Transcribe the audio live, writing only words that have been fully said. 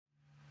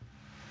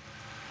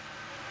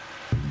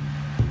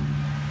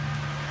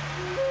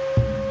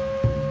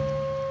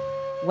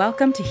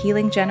Welcome to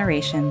Healing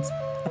Generations,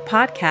 a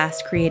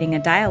podcast creating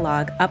a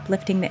dialogue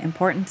uplifting the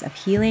importance of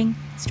healing,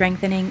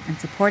 strengthening, and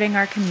supporting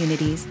our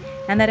communities,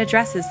 and that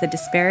addresses the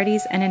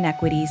disparities and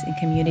inequities in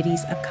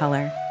communities of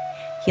color.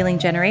 Healing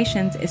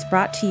Generations is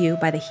brought to you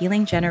by the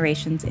Healing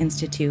Generations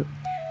Institute,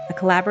 a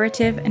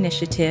collaborative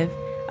initiative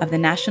of the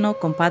National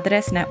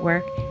Compadres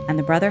Network and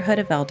the Brotherhood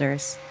of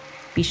Elders.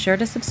 Be sure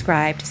to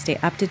subscribe to stay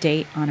up to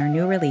date on our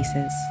new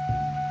releases.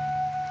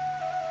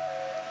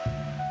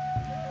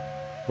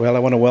 Well, I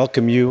want to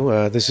welcome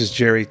you. This is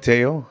Jerry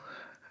Teo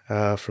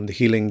from the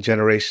Healing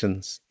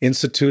Generations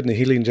Institute and the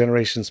Healing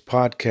Generations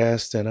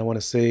podcast. And I want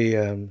to say,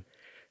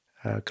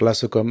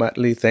 Kalasuko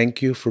Matli,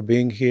 thank you for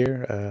being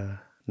here.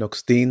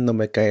 Noxtin no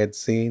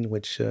Mekayadsin,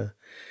 which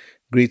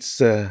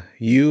greets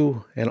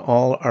you and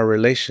all our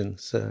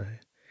relations.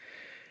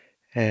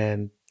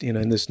 And,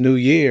 in this new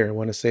year, I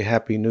want to say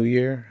Happy New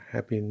Year,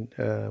 Happy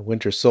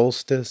Winter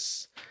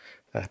Solstice,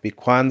 Happy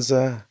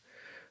Kwanzaa,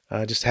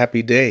 just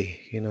happy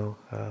day,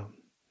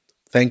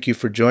 Thank you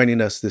for joining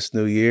us this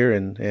new year,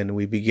 and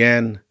we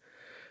began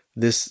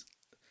this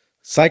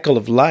cycle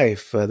of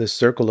life, this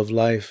circle of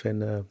life,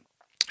 in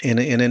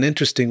an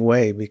interesting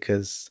way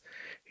because,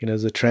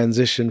 there's a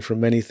transition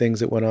from many things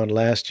that went on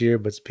last year,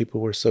 but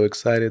people were so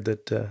excited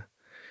that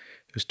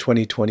it was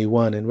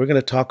 2021, and we're going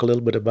to talk a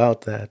little bit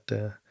about that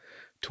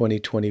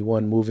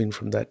 2021, moving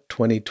from that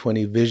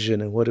 2020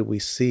 vision and what did we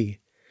see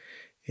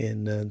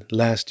in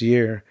last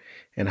year.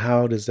 And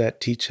how does that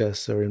teach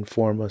us or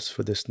inform us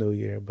for this new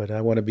year? But I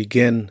want to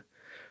begin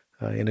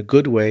in a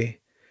good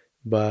way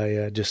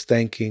by just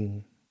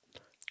thanking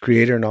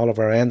Creator and all of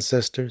our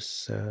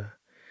ancestors.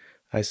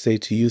 I say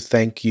to you,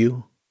 thank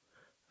you.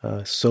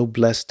 So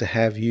blessed to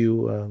have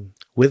you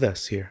with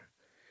us here.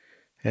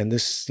 And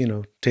this,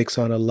 takes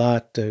on a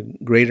lot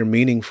greater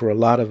meaning for a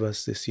lot of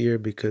us this year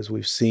because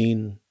we've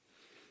seen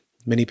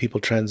many people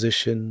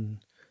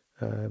transition,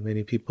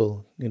 many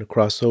people,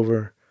 cross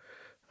over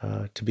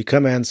to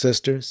become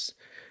ancestors,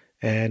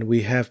 and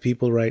we have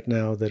people right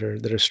now that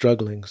are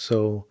struggling.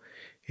 So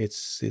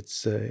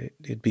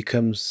it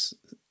becomes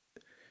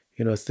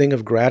a thing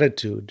of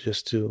gratitude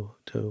just to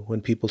when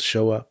people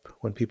show up,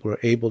 when people are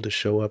able to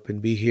show up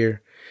and be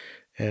here,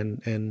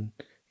 and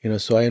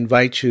so I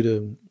invite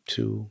you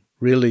to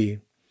really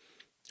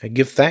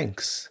give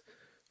thanks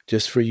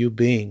just for you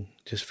being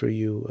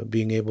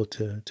able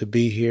to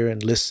be here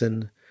and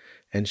listen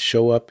and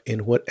show up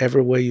in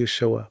whatever way you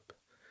show up.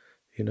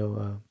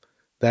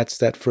 That's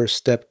that first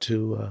step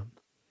to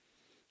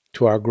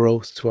our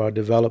growth, to our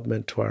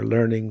development, to our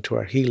learning, to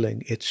our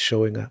healing. It's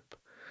showing up.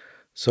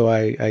 So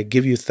I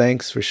give you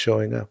thanks for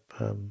showing up.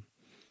 I'm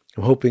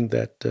hoping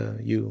that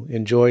you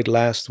enjoyed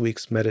last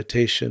week's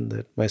meditation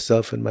that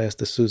myself and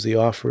Maestra Susie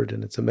offered,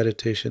 and it's a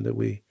meditation that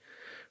we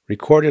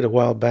recorded a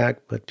while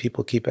back, but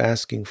people keep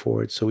asking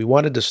for it. So we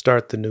wanted to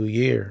start the new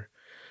year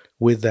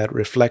with that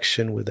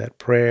reflection, with that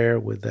prayer,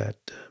 with that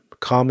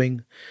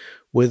calming,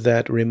 with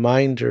that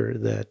reminder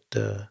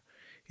that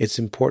it's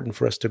important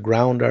for us to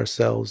ground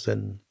ourselves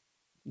and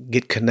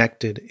get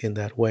connected in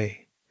that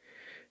way.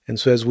 And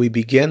so as we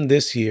begin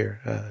this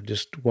year,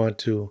 just want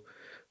to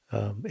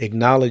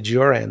acknowledge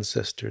your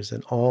ancestors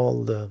and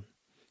all the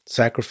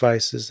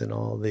sacrifices and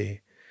all the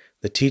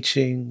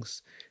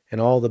teachings and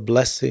all the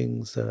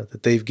blessings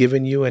that they've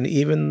given you, and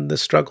even the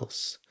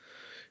struggles.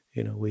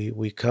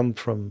 We come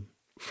from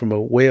a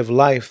way of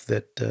life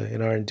that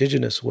in our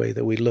indigenous way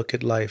that we look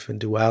at life in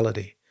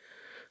duality.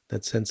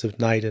 That sense of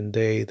night and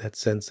day, that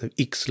sense of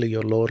ixli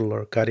or lodel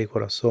or kari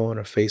corazon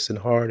or face and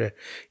heart or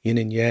yin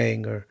and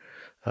yang or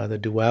the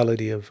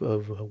duality of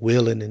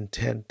will and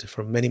intent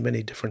from many,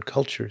 many different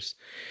cultures.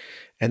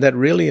 And that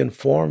really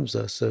informs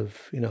us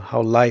of,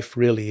 how life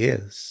really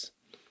is.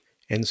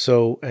 And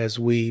so as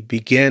we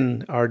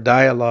begin our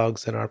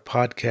dialogues and our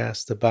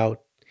podcasts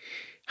about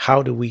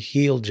how do we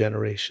heal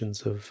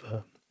generations of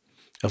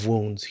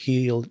wounds,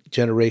 heal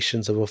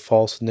generations of a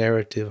false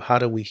narrative, how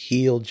do we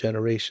heal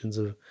generations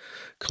of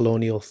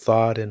colonial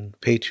thought and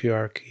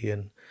patriarchy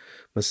and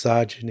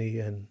misogyny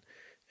and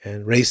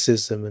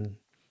racism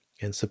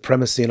and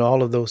supremacy and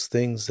all of those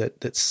things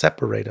that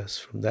separate us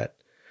from that,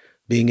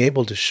 being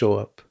able to show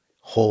up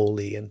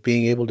wholly and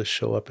being able to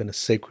show up in a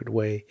sacred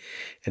way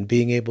and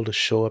being able to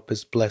show up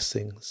as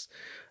blessings.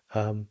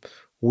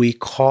 We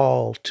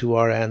call to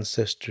our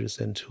ancestors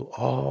and to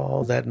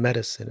all that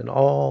medicine and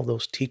all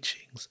those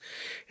teachings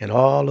and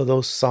all of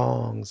those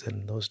songs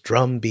and those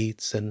drum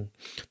beats and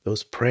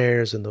those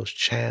prayers and those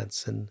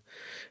chants and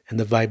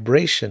the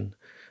vibration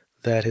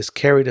that has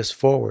carried us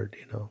forward,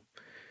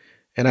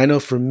 And I know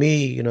for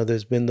me,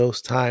 there's been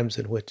those times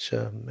in which,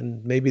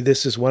 and maybe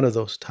this is one of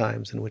those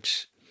times in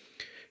which,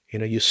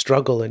 you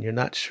struggle and you're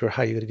not sure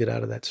how you're going to get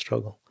out of that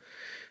struggle,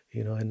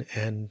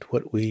 and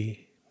what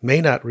we may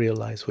not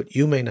realize, what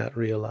you may not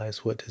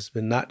realize, what has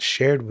been not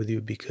shared with you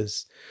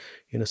because,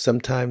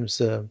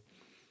 sometimes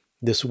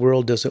this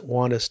world doesn't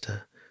want us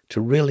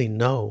to really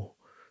know,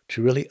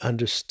 to really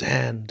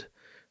understand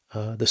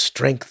the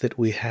strength that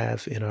we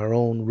have in our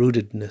own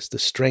rootedness, the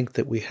strength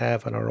that we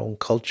have in our own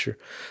culture,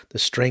 the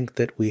strength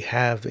that we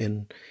have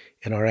in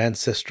our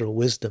ancestral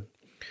wisdom.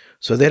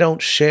 So they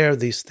don't share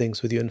these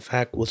things with you. In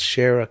fact, will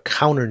share a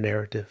counter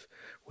narrative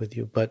with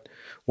you. But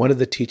one of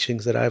the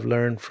teachings that I've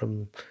learned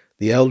from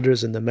the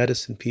elders and the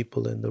medicine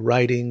people and the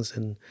writings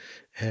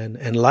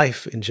and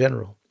life in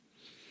general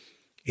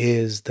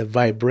is the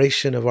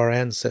vibration of our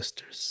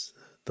ancestors,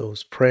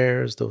 those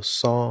prayers, those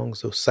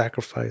songs, those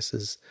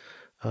sacrifices,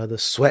 the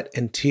sweat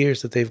and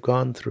tears that they've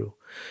gone through.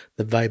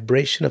 The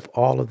vibration of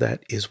all of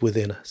that is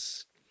within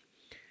us.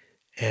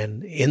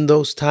 And in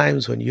those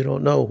times when you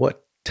don't know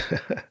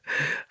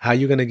how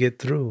you're going to get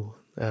through,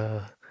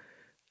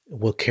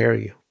 will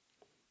carry you.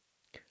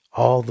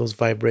 All those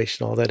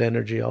vibration, all that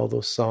energy, all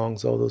those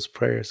songs, all those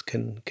prayers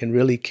can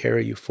really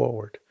carry you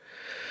forward.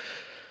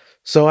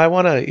 So I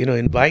want to,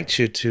 invite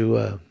you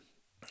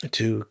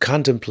to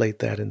contemplate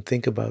that and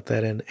think about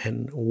that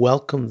and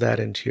welcome that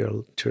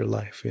into your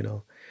life.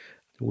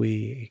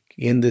 We,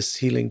 in this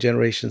Healing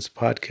Generations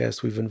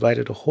podcast, we've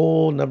invited a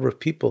whole number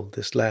of people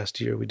this last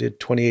year. We did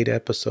 28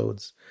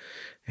 episodes,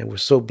 and we're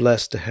so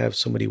blessed to have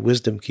so many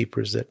wisdom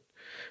keepers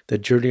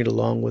that journeyed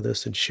along with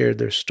us and shared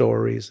their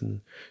stories and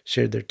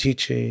shared their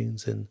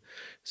teachings and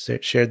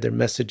shared their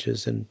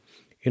messages. And,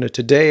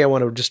 today I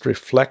want to just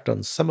reflect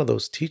on some of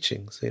those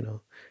teachings.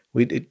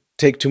 We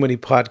take too many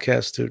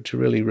podcasts to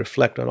really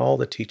reflect on all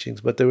the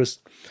teachings, but there was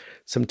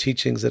some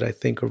teachings that I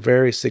think are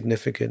very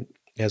significant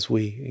as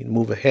we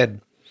move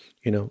ahead,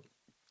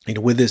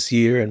 with this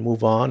year and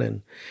move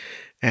on.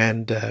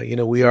 And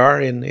we are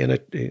in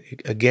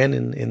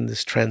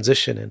this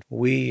transition, and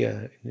we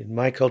in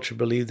my culture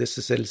believe this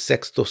is el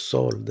sexto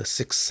sol, the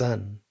sixth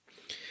sun.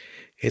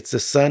 It's the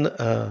sun.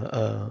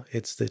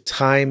 It's the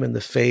time and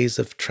the phase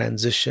of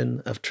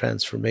transition, of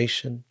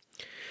transformation.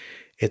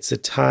 It's a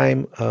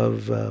time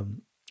of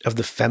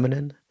the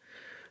feminine,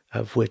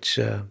 of which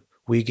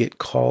we get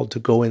called to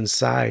go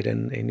inside,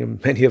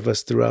 and many of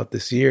us throughout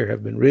this year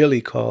have been really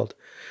called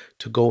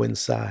to go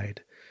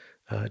inside.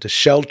 To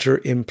shelter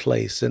in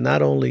place, and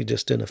not only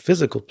just in a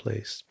physical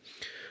place.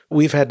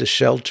 We've had to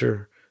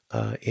shelter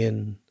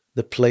in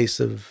the place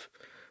of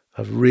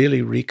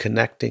really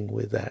reconnecting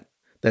with that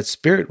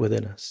spirit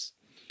within us.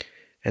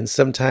 And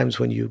sometimes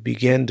when you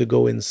begin to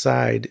go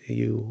inside,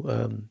 you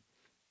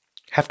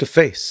have to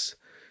face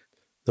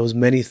those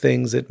many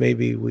things that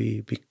maybe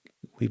we've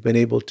been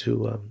able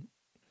to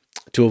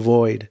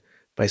avoid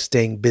by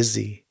staying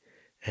busy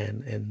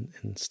and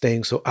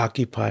staying so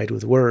occupied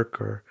with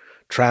work or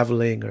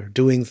traveling or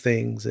doing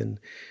things. And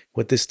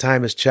what this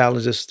time has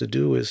challenged us to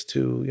do is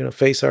to,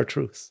 face our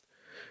truth,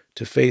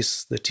 to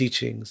face the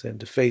teachings, and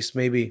to face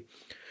maybe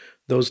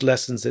those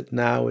lessons that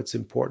now it's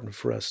important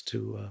for us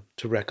to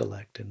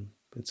recollect, and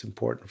it's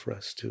important for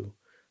us to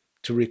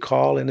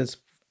recall, and it's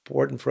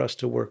important for us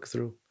to work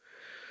through.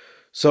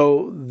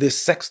 So this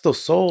sexto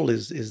sol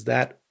is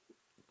that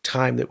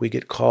time that we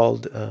get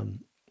called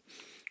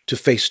to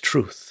face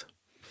truth.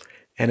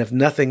 And if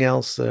nothing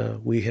else,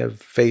 we have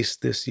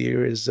faced this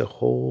year is a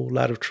whole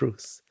lot of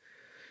truth.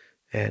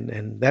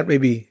 And that may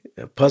be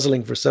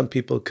puzzling for some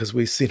people because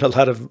we've seen a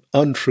lot of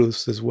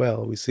untruths as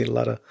well. We've seen a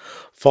lot of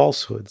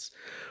falsehoods.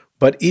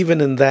 But even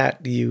in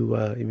that, you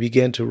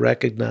begin to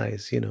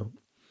recognize,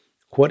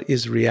 what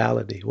is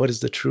reality? What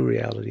is the true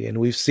reality? And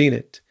we've seen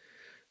it.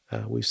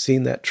 We've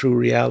seen that true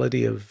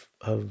reality of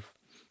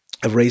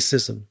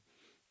racism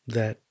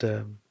that,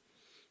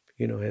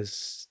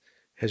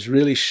 has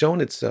really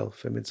shown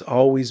itself. I mean, it's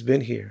always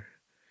been here.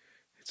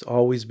 It's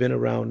always been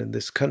around in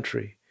this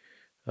country.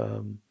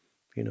 When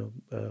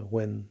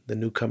the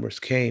newcomers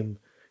came,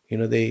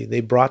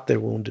 they brought their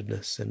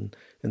woundedness, and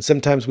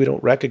sometimes we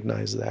don't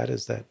recognize that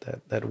as that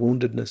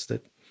woundedness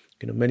that,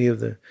 many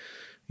of the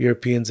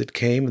Europeans that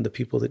came and the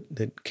people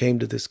that came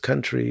to this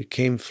country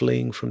came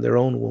fleeing from their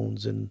own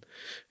wounds and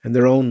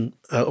their own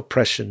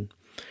oppression.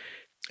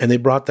 And they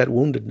brought that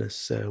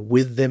woundedness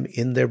with them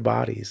in their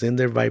bodies, in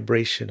their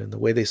vibration, and the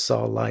way they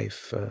saw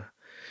life.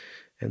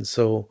 And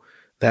so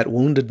that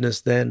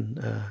woundedness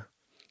then,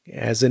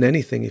 as in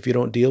anything, if you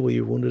don't deal with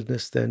your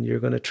woundedness, then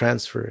you're going to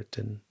transfer it.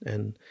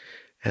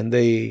 And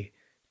they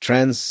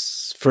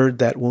transferred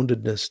that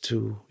woundedness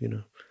to,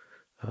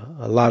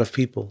 a lot of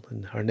people,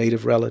 and our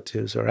native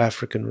relatives, our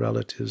African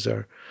relatives,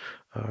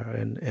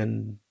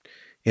 and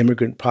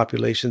immigrant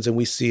populations, and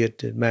we see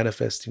it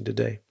manifesting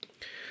today.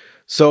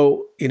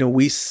 So,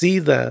 we see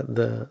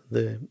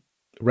the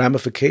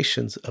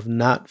ramifications of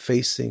not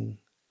facing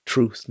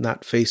truth,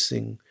 not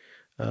facing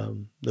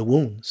the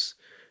wounds.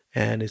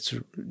 And it's,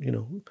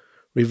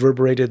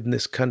 reverberated in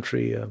this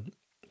country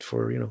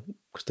for,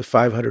 close to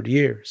 500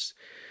 years.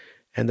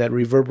 And that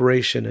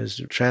reverberation is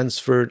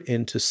transferred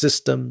into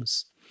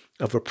systems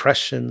of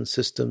oppression,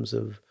 systems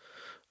of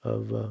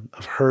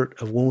hurt,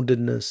 of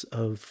woundedness,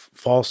 of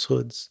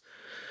falsehoods.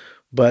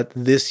 But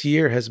this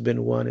year has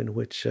been one in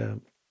which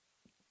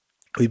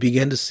we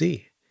begin to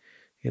see,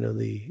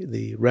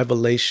 the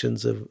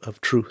revelations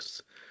of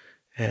truth,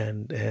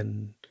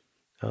 and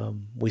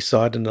we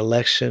saw it in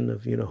election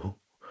of,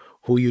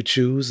 who you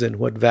choose and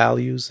what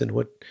values and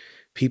what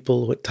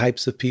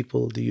types of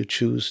people do you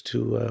choose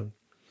to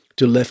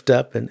lift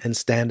up and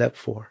stand up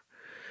for.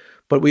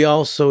 But we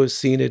also have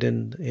seen it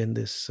in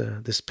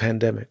this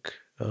pandemic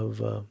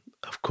of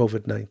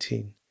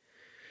COVID-19,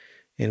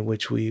 in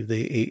which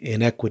the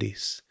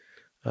inequities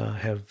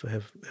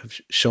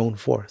have shown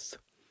forth.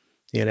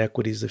 The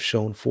inequities have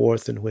shown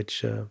forth in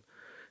which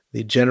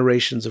the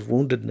generations of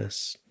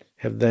woundedness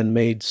have then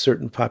made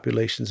certain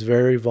populations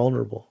very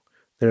vulnerable.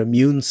 Their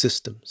immune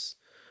systems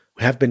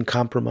have been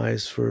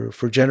compromised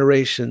for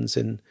generations,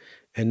 and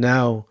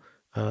now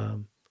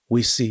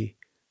we see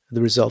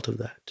the result of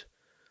that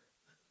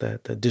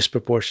a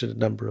disproportionate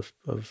number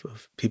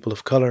of people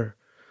of color,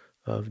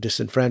 of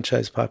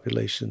disenfranchised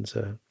populations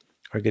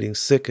are getting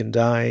sick and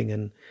dying,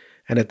 and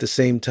at the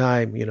same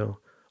time,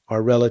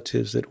 our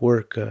relatives that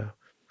work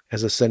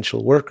as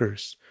essential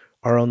workers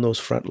are on those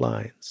front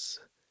lines.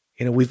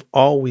 We've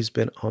always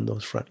been on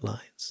those front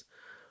lines.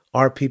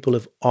 Our people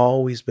have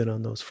always been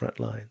on those front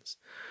lines,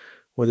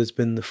 whether it's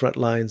been the front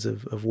lines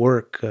of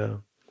work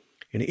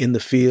in the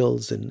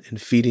fields and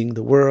feeding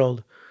the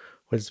world,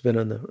 whether it's been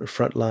on the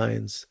front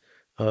lines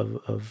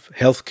of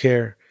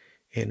healthcare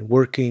and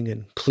working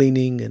and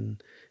cleaning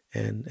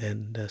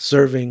and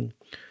serving,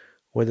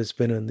 whether it's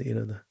been on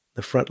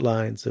the front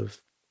lines of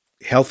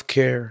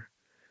healthcare,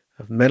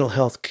 of mental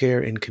health care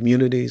in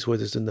communities,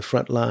 whether it's in the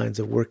front lines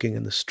of working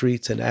in the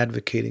streets and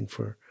advocating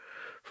for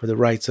the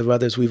rights of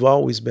others. We've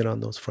always been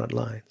on those front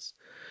lines.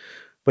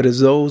 But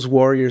as those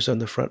warriors on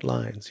the front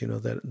lines,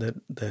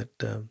 that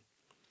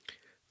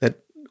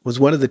was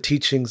one of the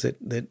teachings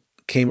that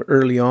came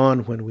early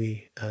on when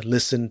we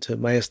listened to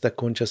Maestra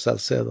Concha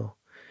Salcedo.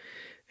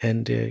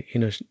 And,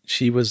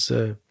 she was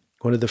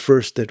one of the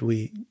first that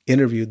we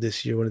interviewed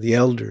this year, one of the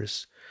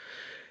elders.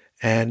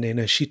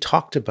 And, she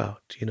talked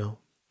about,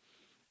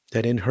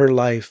 that in her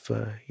life,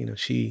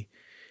 she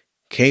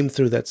came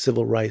through that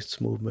civil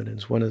rights movement and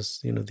was one of,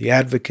 the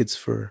advocates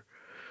for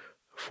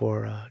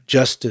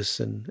justice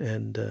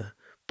and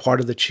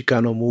part of the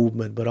Chicano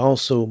movement, but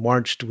also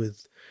marched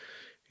with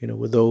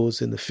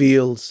those in the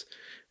fields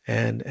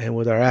and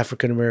with our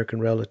African-American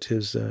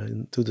relatives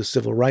through the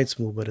civil rights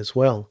movement as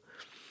well.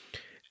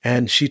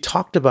 And she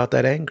talked about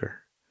that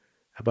anger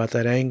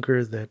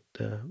that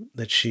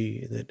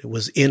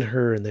was in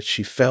her and that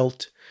she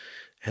felt,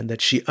 and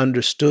that she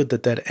understood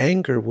that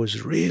anger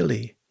was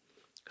really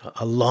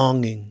a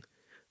longing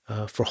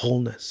for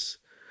wholeness,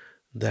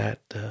 that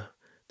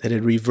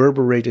it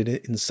reverberated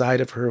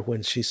inside of her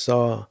when she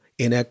saw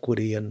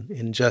inequity and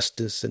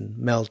injustice and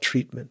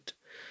maltreatment.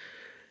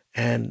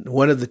 And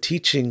one of the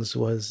teachings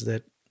was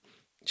that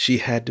she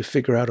had to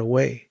figure out a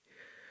way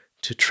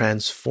to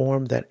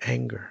transform that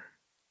anger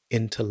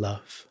into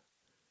love.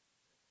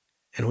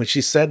 And when she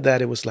said that,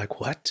 it was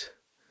like, what?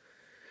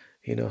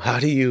 How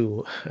do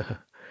you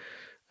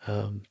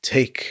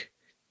take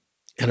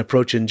and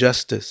approach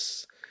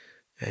injustice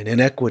and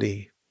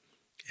inequity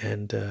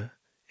and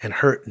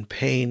hurt and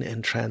pain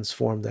and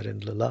transform that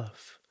into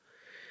love?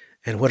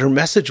 And what her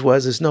message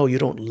was is, no, you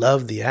don't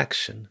love the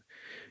action.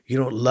 You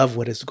don't love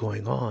what is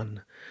going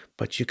on,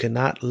 but you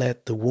cannot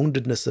let the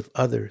woundedness of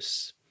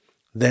others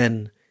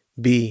then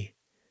be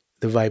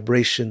the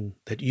vibration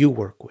that you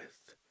work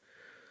with.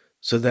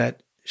 So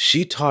that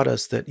she taught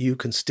us that you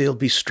can still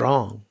be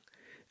strong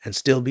and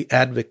still be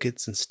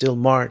advocates and still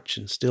march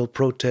and still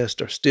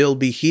protest or still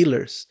be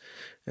healers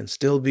and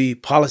still be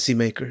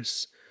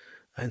policymakers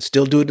and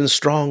still do it in a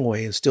strong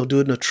way and still do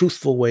it in a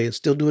truthful way and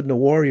still do it in a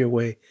warrior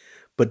way,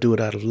 but do it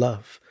out of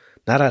love,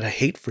 not out of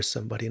hate for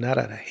somebody, not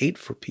out of hate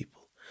for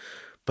people,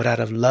 but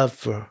out of love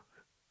for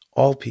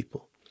all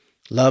people,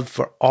 love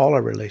for all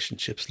our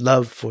relationships,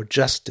 love for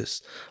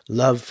justice,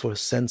 love for a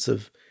sense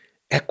of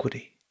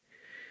equity.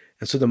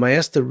 And so the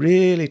Maestra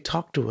really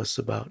talked to us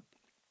about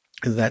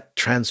that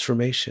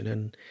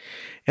transformation.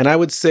 And I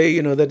would say,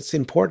 that it's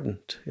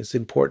important. It's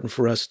important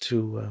for us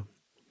to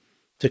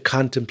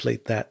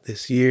contemplate that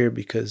this year,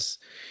 because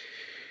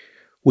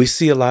we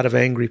see a lot of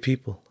angry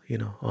people,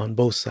 on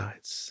both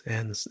sides.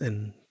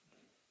 And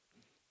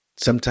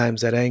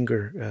sometimes that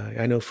anger,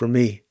 I know for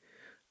me,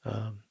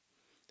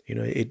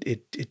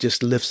 it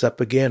just lifts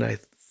up again. I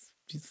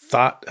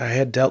thought I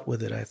had dealt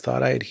with it. I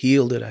thought I had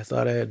healed it. I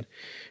thought I had,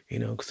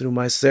 through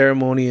my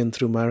ceremony and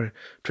through my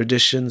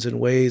traditions and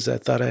ways, I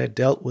thought I had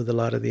dealt with a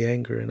lot of the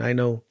anger. And I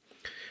know,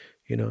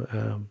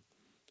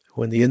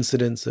 when the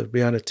incidents of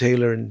Breonna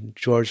Taylor and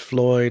George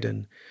Floyd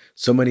and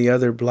so many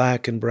other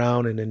Black and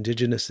brown and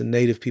indigenous and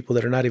Native people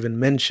that are not even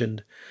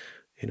mentioned,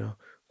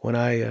 when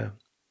I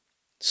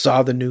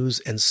saw the news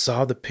and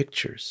saw the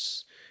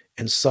pictures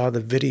and saw the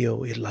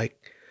video, it like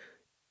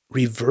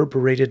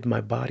reverberated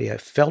my body. I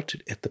felt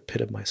it at the pit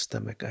of my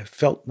stomach. I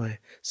felt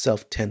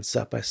myself tense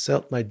up. I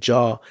felt my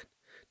jaw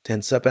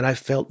tense up, and I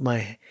felt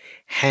my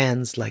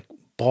hands like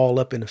ball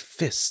up in a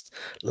fist,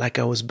 like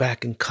I was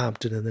back in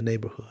Compton in the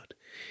neighborhood.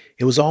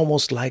 It was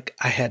almost like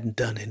I hadn't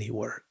done any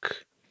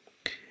work.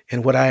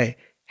 And what I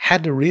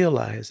had to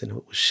realize, and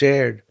it was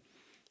shared,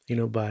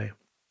 by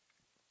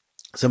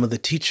some of the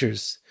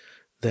teachers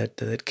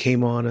that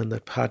came on the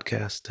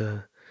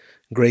podcast,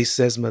 Grace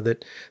Sesma,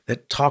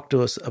 that talked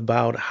to us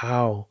about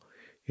how,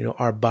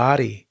 our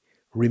body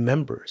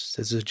remembers.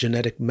 There's a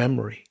genetic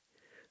memory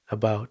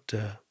about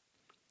the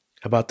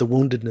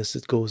woundedness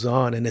that goes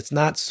on. And it's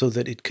not so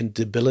that it can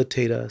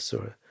debilitate us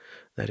or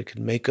that it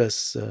can make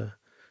us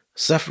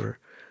suffer,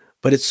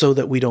 but it's so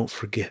that we don't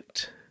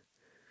forget.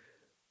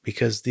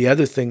 Because the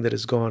other thing that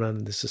has gone on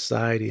in the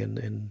society,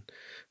 and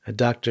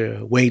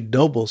Dr. Wade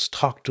Nobles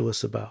talked to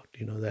us about,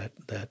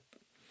 the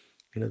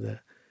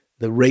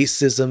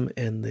racism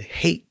and the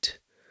hate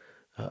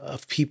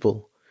of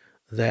people,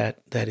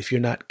 that if you're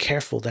not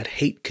careful, that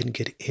hate can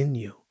get in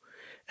you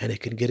and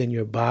it can get in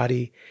your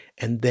body.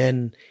 And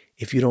then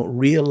if you don't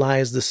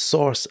realize the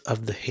source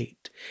of the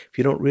hate, if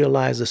you don't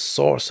realize the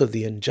source of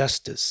the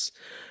injustice,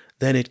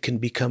 then it can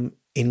become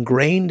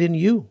ingrained in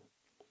you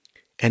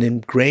and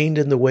ingrained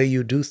in the way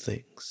you do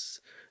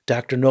things.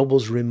 Dr.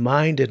 Nobles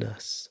reminded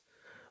us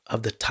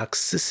of the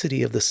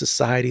toxicity of the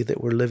society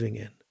that we're living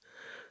in,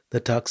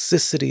 the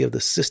toxicity of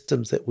the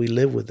systems that we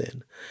live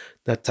within,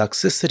 the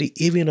toxicity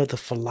even of the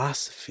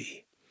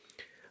philosophy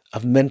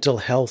of mental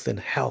health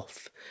and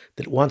health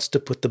that wants to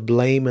put the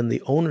blame and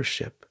the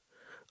ownership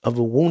of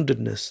a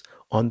woundedness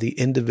on the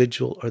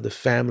individual or the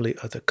family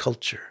or the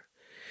culture.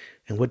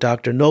 And what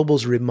Dr.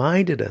 Nobles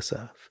reminded us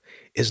of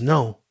is,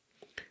 no,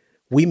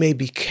 we may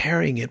be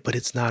carrying it, but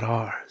it's not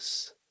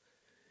ours.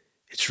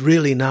 It's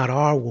really not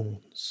our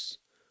wounds.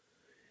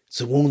 It's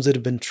the wounds that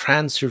have been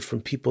transferred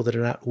from people that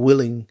are not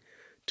willing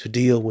to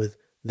deal with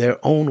their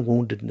own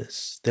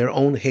woundedness, their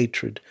own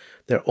hatred,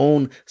 their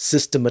own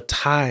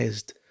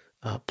systematized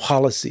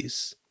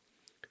policies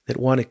that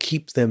want to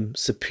keep them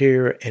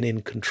superior and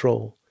in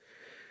control.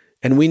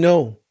 And we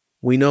know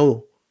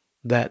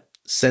that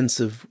sense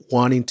of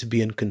wanting to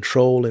be in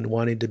control and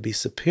wanting to be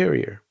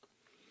superior,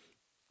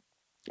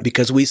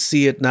 because we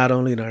see it not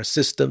only in our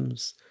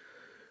systems,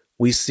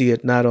 we see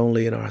it not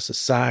only in our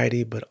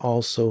society, but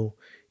also,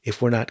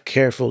 if we're not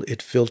careful,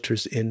 it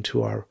filters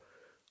into our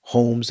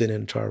homes and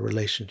into our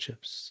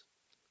relationships.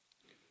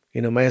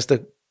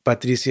 Maestra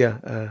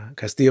Patricia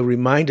Castillo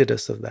reminded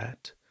us of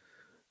that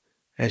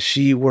as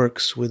she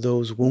works with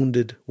those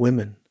wounded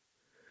women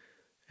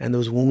and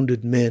those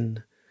wounded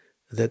men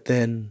that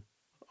then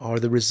are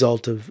the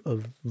result of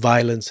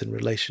violence in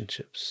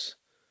relationships.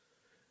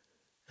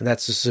 And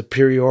that's the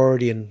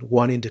superiority and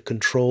wanting to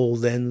control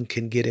then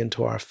can get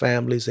into our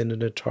families and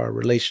into our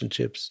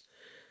relationships.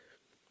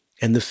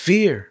 And the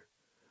fear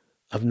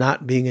of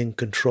not being in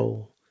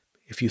control,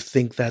 if you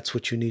think that's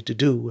what you need to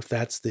do, if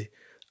that's the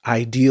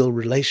ideal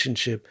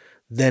relationship,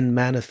 then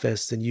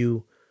manifests in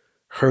you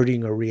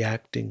hurting or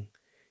reacting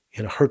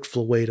in a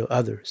hurtful way to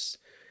others.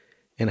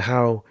 And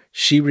how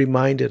she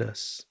reminded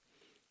us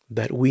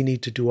that we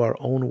need to do our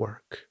own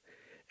work.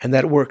 And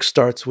that work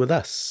starts with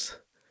us.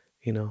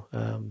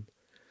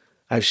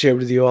 I've shared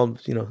with you all,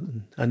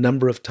 a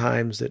number of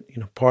times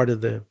that, part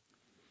of the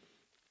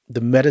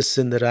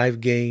medicine that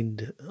I've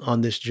gained on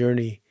this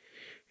journey,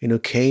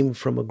 came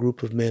from a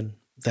group of men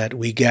that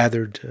we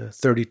gathered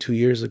 32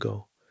 years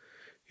ago,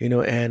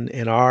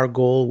 and our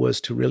goal was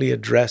to really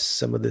address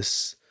some of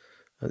this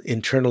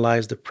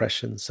internalized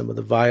depression, some of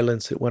the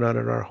violence that went on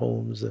in our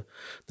homes,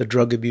 the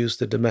drug abuse,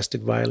 the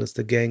domestic violence,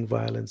 the gang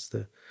violence,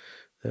 the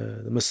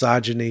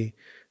misogyny,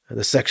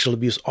 the sexual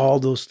abuse, all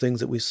those things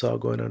that we saw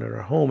going on in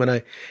our home.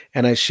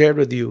 And I shared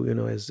with you,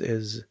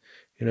 as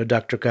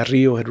Dr.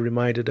 Carrillo had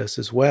reminded us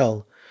as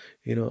well,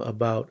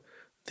 about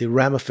the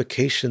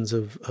ramifications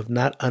of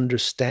not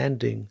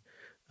understanding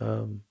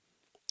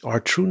our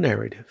true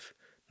narrative,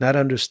 not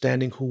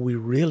understanding who we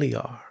really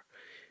are.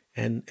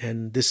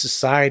 And this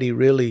society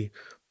really,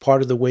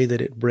 part of the way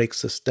that it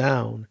breaks us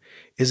down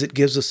is it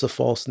gives us a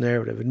false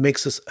narrative. It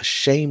makes us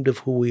ashamed of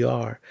who we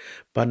are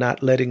by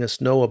not letting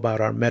us know about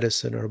our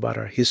medicine or about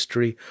our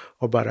history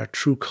or about our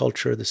true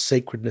culture, the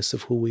sacredness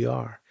of who we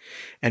are,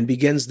 and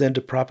begins then to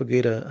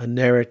propagate a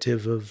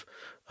narrative of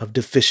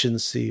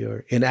deficiency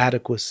or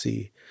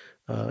inadequacy,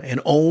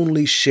 and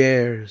only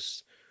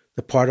shares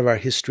the part of our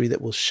history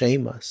that will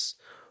shame us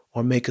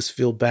or make us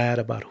feel bad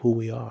about who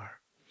we are.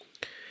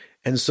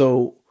 And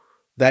so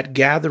that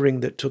gathering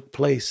that took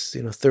place,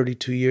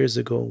 32 years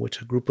ago, in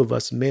which a group of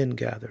us men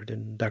gathered,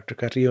 and Dr.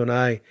 Carrillo and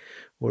I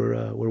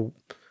were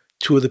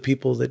two of the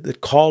people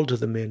that called to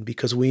the men,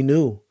 because we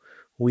knew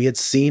we had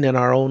seen in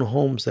our own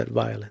homes that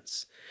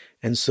violence.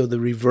 And so the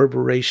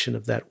reverberation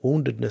of that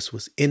woundedness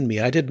was in me.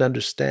 I didn't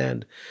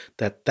understand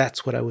that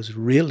that's what I was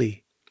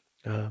really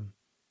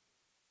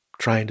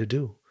trying to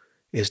do,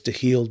 is to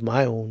heal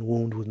my own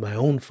wound with my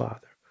own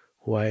father,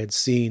 who I had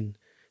seen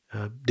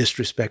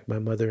disrespect my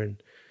mother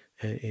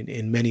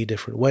in many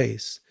different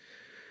ways.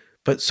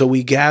 But so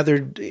we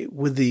gathered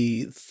with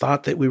the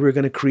thought that we were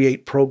going to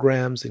create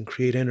programs and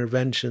create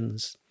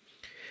interventions.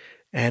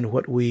 And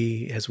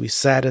as we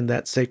sat in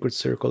that sacred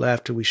circle,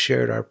 after we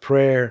shared our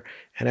prayer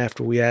and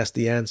after we asked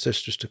the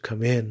ancestors to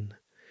come in,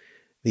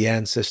 the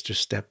ancestors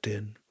stepped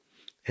in.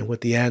 And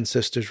what the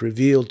ancestors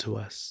revealed to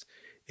us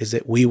is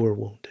that we were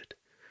wounded,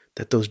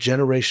 that those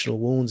generational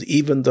wounds,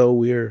 even though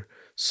we're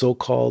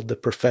so-called the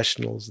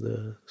professionals,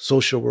 the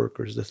social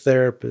workers, the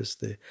therapists,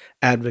 the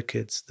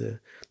advocates, the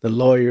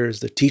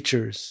lawyers, the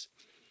teachers,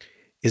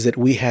 is that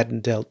we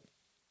hadn't dealt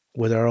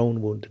with our own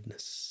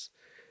woundedness.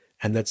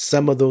 and that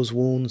some of those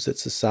wounds that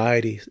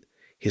society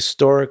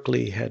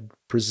historically had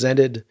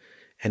presented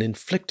and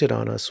inflicted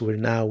on us were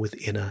now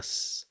within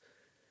us.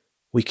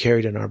 We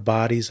carried in our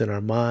bodies, in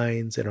our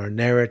minds, in our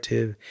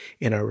narrative,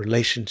 in our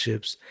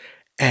relationships,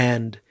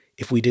 and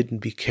if we didn't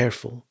be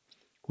careful,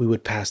 we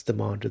would pass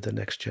them on to the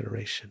next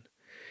generation.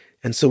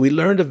 And so we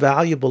learned a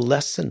valuable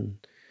lesson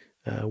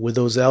with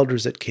those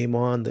elders that came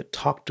on that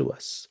talked to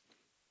us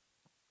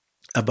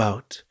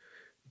about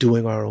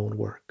doing our own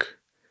work.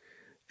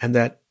 And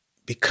that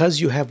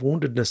because you have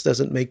woundedness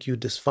doesn't make you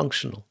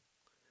dysfunctional.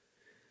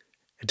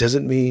 It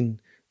doesn't mean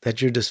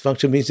that you're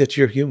dysfunctional, it means that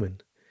you're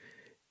human.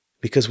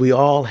 Because we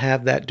all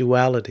have that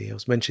duality. I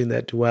was mentioning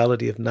that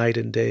duality of night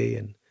and day.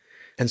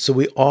 And so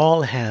we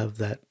all have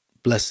that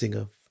blessing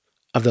of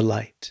the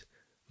light,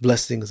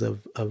 blessings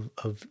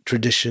of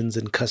traditions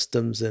and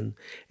customs. And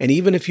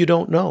even if you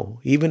don't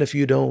know, even if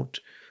you don't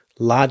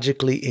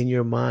logically in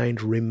your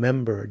mind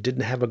remember,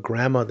 didn't have a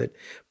grandma that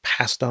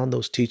passed on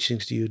those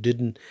teachings to you,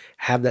 didn't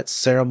have that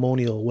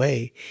ceremonial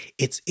way,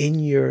 it's in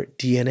your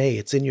DNA,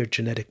 it's in your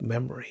genetic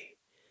memory.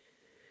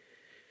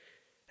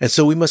 And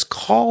so we must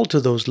call to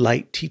those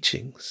light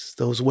teachings,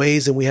 those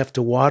ways, and we have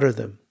to water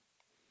them.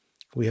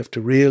 We have to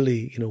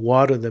really,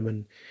 water them.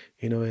 And,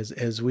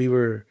 as we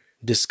were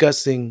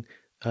discussing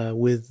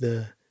with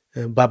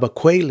Baba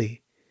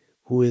Kweli,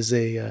 who is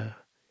a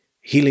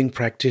healing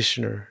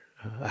practitioner,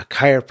 a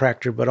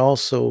chiropractor, but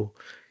also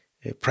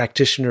a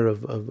practitioner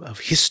of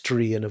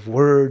history and of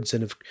words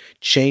and of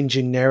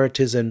changing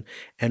narratives and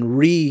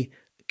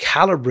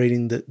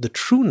recalibrating the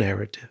true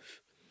narrative.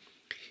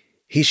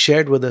 He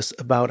shared with us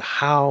about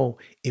how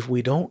if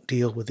we don't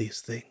deal with these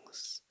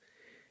things,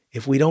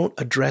 if we don't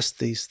address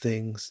these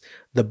things,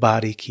 the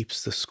body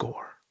keeps the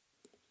score.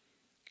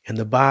 And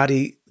the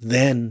body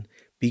then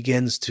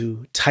begins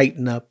to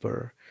tighten up.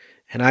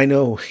 And I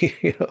know,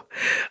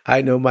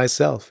 I know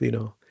myself,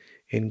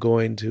 in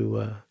going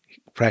to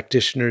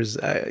practitioners,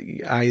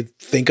 I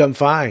think I'm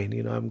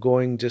fine. I'm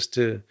going just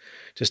to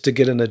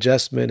get an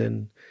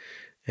adjustment.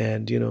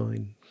 And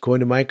going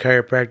to my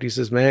chiropractor, he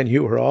says, "Man,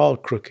 you are all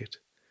crooked."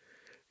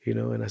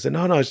 And I said,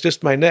 no, it's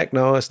just my neck.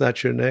 No, it's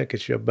not your neck.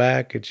 It's your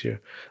back. It's your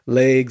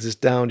legs. It's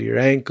down to your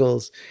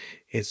ankles.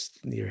 It's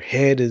your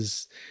head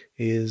is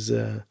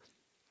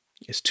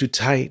too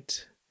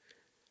tight.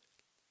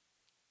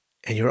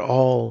 And you're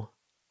all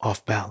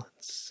off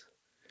balance.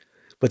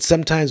 But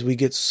sometimes we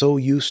get so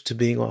used to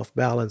being off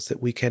balance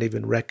that we can't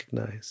even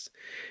recognize.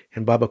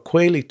 And Baba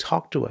Kweli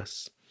talked to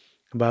us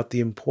about the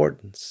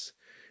importance,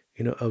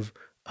 of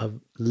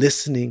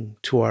listening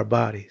to our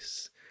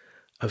bodies,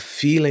 of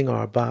feeling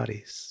our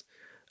bodies,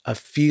 of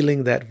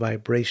feeling that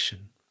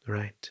vibration,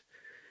 right?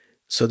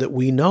 So that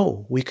we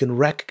know, we can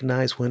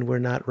recognize when we're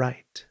not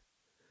right.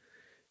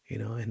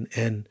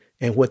 And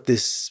what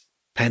this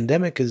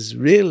pandemic has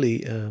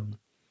really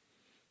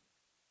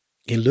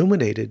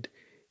illuminated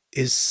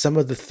is some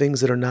of the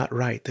things that are not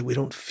right, that we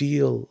don't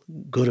feel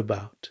good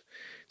about.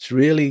 It's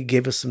really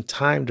gave us some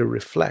time to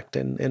reflect.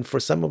 And for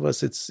some of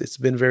us, it's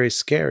been very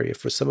scary.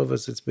 For some of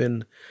us, it's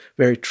been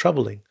very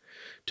troubling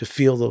to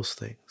feel those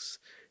things.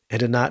 And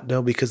to not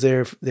know because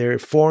they're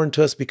foreign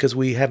to us because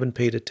we haven't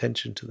paid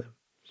attention to them.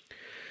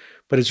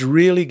 But it's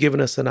really given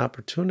us an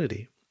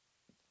opportunity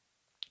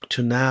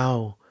to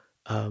now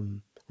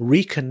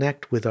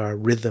reconnect with our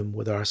rhythm,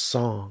 with our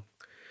song,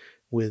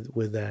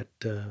 with that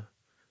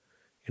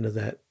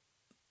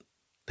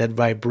that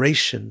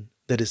vibration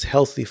that is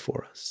healthy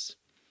for us.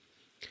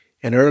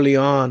 And early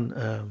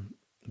on,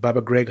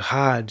 Baba Greg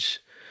Hodge,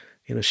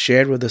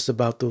 shared with us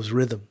about those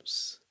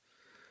rhythms,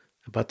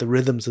 about the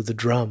rhythms of the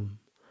drum,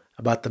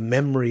 about the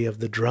memory of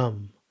the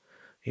drum,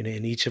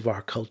 in each of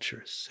our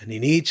cultures. And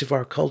in each of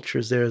our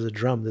cultures, there is a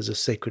drum. There's a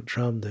sacred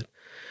drum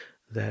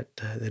that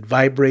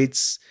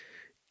vibrates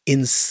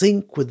in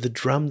sync with the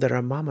drum that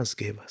our mamas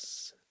gave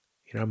us.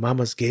 Our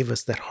mamas gave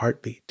us that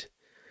heartbeat.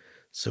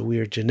 So we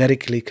are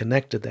genetically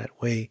connected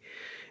that way.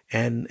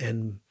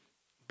 And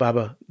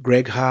Baba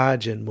Greg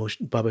Hodge and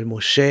Baba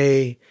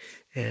Moshe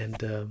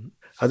and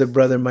other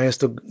brother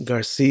Maestro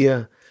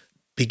Garcia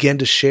began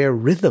to share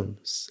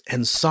rhythms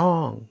and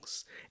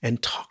songs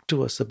and talk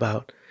to us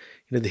about,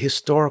 the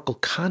historical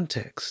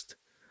context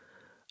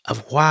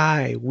of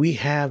why we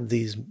have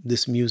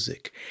this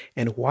music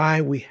and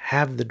why we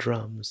have the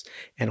drums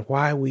and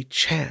why we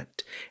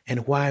chant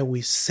and why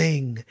we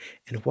sing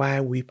and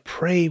why we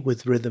pray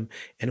with rhythm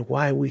and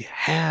why we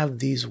have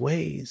these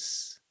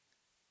ways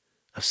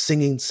of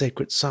singing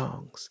sacred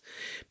songs.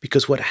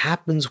 Because what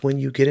happens when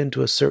you get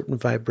into a certain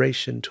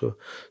vibration, to a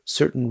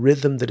certain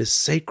rhythm that is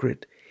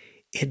sacred,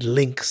 it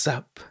links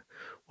up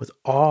with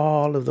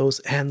all of those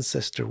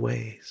ancestor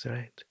ways,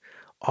 right?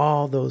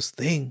 All those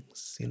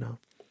things,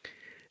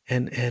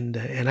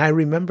 And I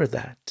remember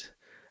that.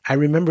 I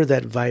remember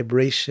that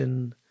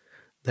vibration,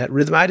 that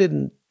rhythm. I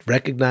didn't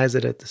recognize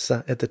it at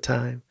the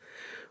time,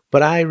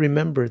 but I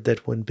remembered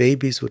that when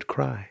babies would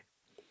cry,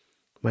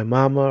 my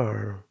mama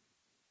or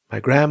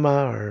my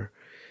grandma or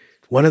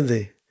one of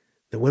the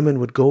women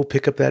would go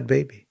pick up that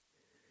baby,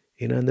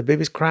 and the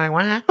baby's crying,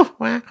 wow,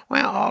 wow,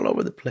 wow, all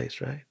over the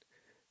place, right?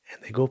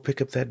 And they go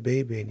pick up that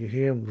baby, and you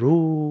hear him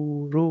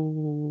roo,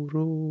 roo,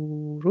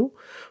 roo, roo,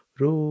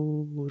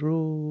 roo,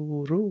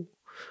 roo, roo,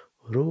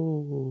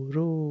 roo, roo,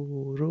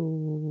 roo,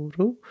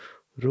 roo,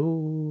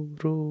 roo,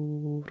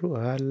 roo, roo,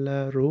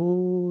 alla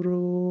roo,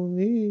 roo,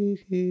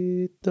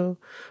 mijito,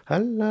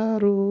 alla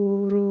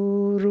roo,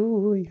 roo,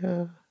 roo,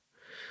 ya.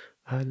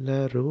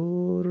 Alla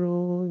roo,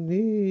 roo,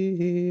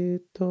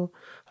 mijito,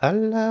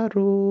 alla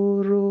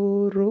roo,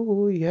 roo,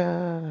 roo,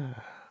 ya.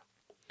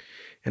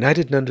 And I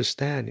didn't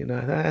understand,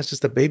 that's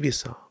just a baby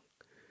song.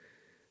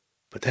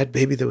 But that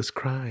baby that was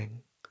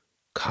crying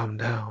calmed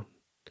down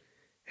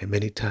and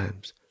many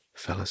times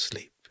fell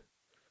asleep,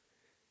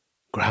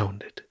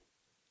 grounded,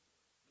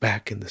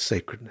 back in the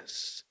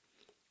sacredness,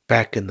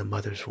 back in the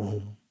mother's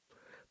womb,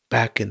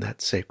 back in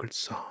that sacred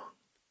song.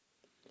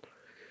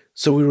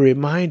 So we were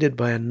reminded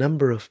by a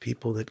number of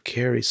people that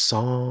carry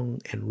song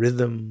and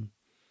rhythm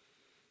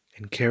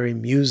and carry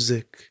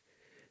music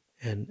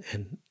and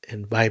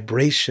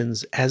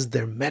vibrations as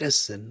their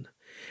medicine,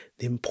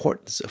 the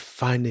importance of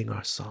finding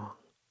our song,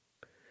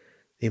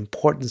 the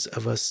importance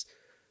of us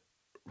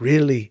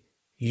really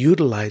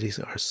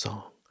utilizing our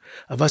song,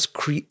 of us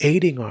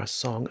creating our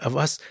song, of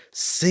us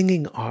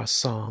singing our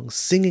songs,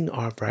 singing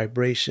our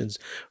vibrations,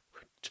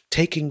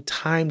 taking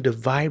time to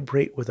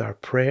vibrate with our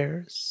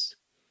prayers,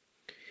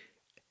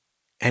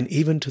 and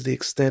even to the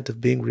extent of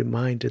being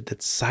reminded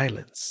that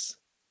silence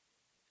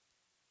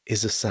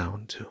is a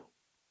sound too.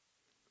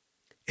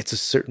 It's a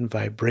certain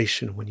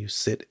vibration when you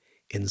sit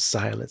in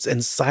silence,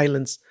 and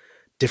silence,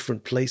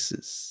 different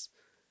places,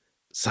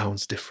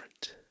 sounds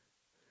different.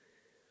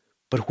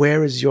 But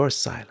where is your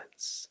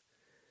silence?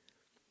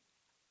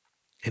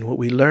 And what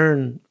we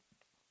learn,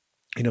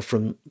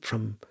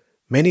 from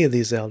many of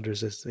these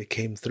elders as they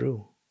came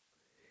through,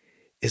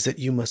 is that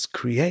you must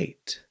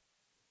create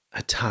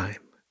a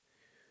time.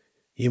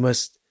 You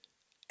must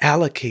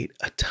allocate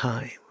a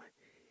time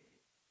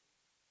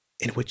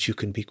in which you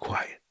can be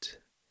quiet.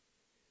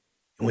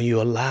 And when you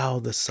allow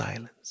the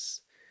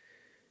silence.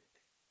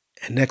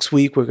 And next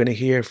week we're going to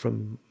hear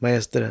from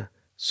Maestra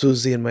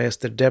Susie and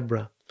Maestra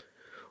Deborah,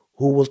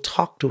 who will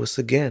talk to us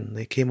again.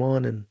 They came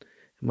on and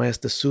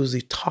Maestra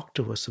Susie talked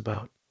to us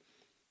about,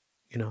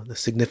 the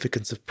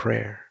significance of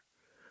prayer,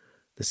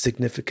 the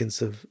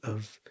significance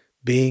of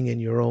being in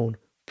your own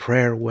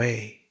prayer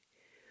way,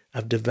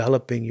 of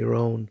developing your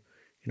own,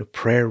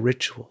 prayer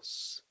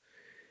rituals.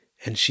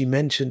 And she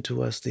mentioned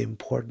to us the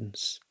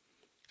importance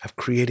of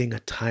creating a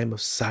time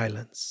of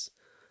silence,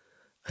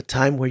 a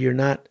time where you're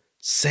not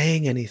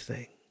saying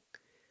anything,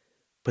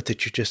 but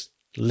that you're just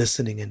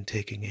listening and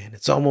taking in.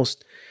 It's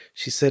almost,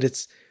 she said,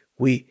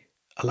 we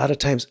a lot of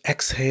times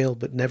exhale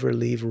but never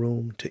leave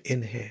room to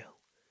inhale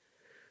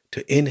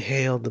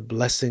the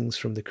blessings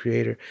from the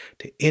Creator,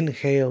 to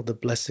inhale the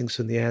blessings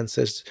from the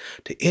ancestors,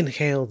 to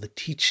inhale the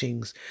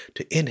teachings,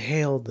 to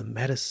inhale the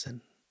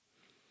medicine.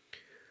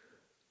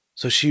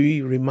 So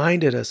she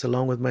reminded us,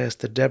 along with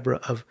Maestra Deborah,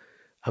 of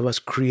us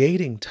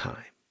creating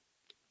time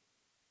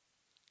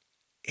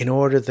in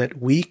order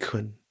that we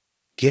could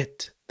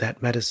get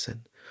that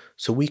medicine,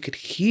 so we could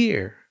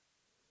hear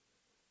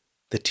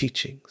the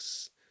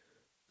teachings,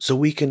 so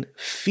we can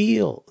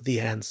feel the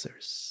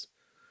answers,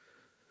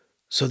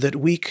 so that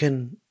we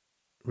can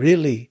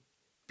really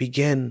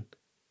begin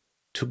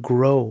to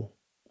grow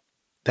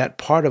that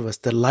part of us,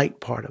 the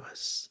light part of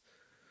us,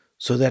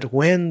 so that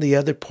when the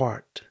other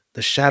part,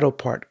 the shadow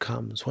part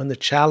comes, when the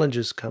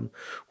challenges come,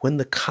 when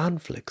the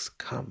conflicts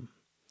come,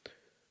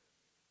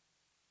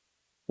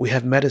 we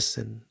have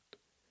medicine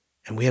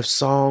and we have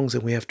songs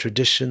and we have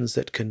traditions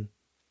that can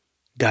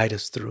guide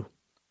us through.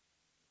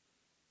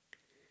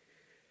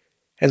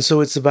 And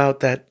so it's about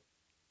that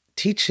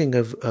teaching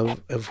of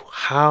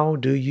how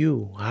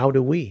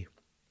do we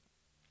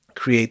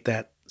create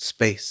that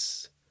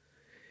space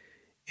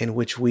in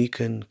which we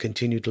can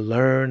continue to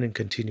learn and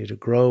continue to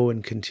grow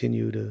and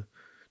continue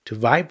to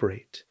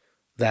vibrate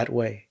that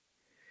way.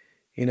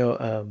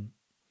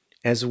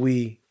 As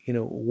we,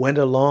 went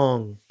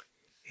along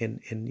in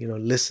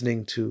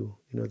listening to,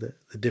 the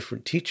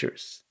different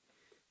teachers.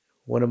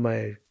 One of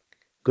my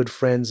good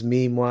friends,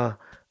 moi,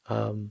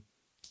 from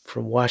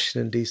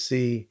Washington,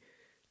 D.C.,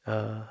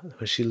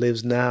 where she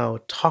lives now,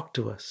 talked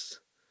to us,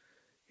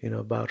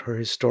 about her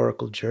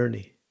historical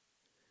journey.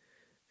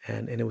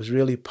 And it was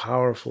really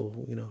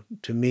powerful,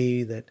 to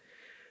me that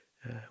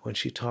when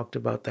she talked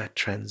about that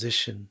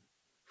transition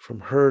from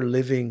her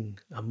living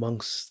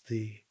amongst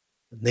the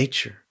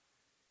nature,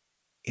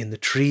 in the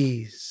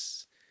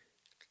trees,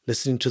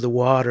 listening to the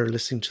water,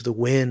 listening to the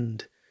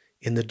wind,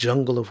 in the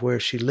jungle of where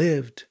she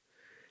lived.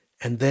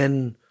 And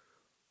then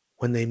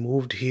when they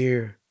moved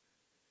here,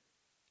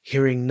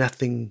 hearing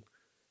nothing,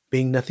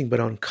 being nothing but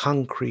on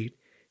concrete,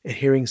 and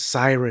hearing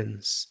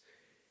sirens,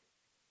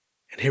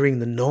 and hearing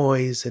the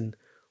noise, and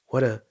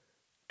what a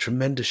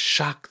tremendous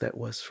shock that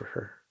was for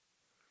her.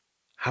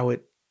 How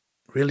it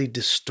really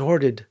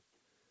distorted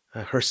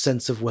her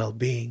sense of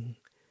well-being,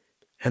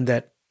 and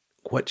that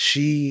what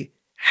she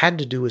had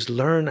to do is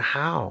learn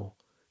how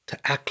to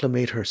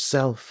acclimate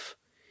herself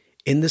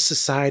in the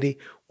society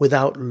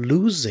without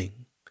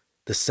losing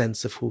the the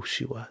sense of who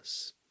she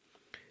was.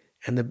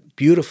 And the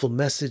beautiful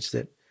message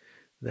that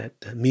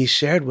Mi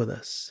shared with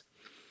us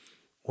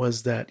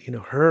was that,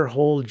 her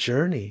whole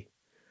journey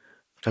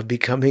of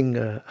becoming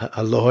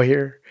a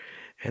lawyer,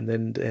 and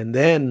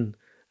then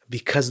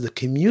because the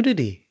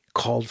community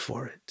called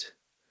for it,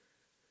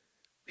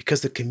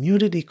 because the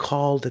community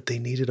called that they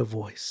needed a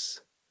voice.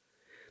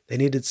 They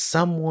needed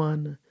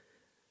someone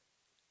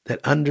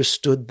that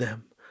understood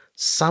them,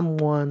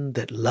 someone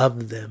that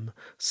loved them,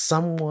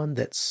 someone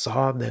that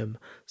saw them,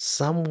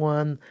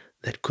 someone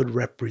that could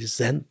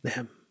represent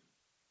them,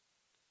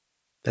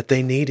 that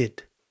they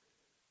needed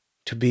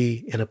to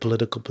be in a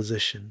political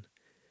position.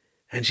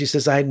 And she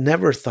says, I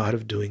never thought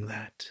of doing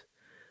that,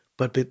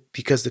 but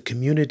because the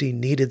community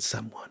needed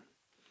someone,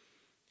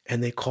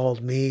 and they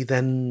called me,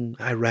 then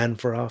I ran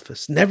for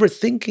office, never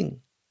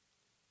thinking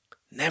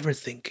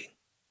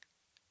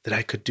that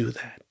I could do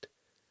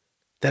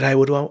that I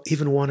would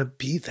even want to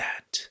be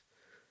that.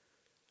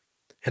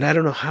 And I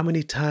don't know how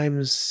many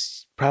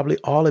times, probably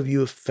all of you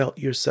have felt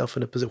yourself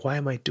in a position, why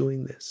am I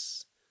doing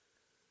this?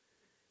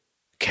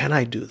 Can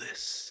I do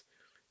this?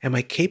 Am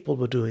I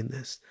capable of doing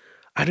this?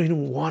 I don't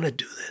even want to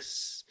do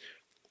this.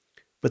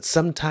 But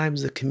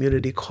sometimes the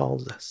community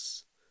calls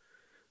us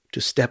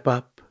to step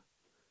up,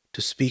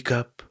 to speak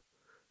up,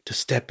 to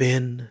step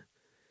in,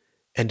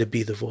 and to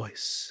be the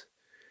voice.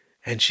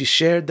 And she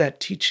shared that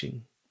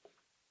teaching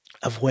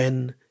of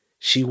when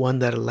she won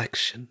that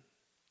election.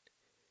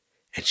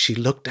 And she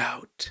looked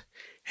out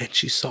and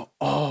she saw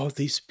all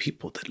these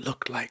people that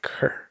looked like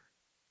her.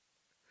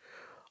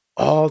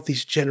 All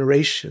these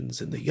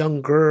generations and the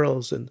young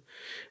girls and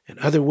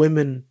other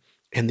women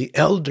and the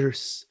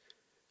elders,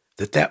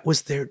 that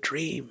was their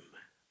dream.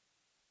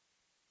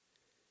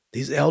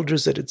 These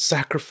elders that had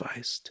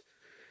sacrificed,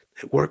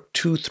 that worked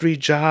 2-3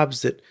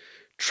 jobs, that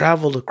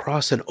traveled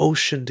across an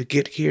ocean to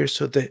get here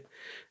so that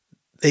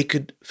they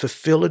could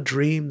fulfill a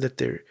dream that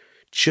their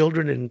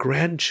children and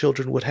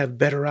grandchildren would have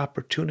better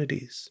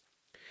opportunities.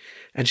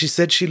 And she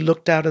said she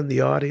looked out in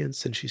the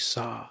audience and she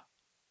saw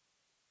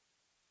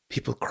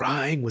people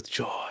crying with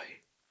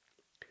joy.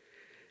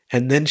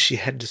 And then she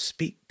had to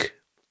speak.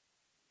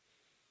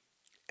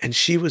 And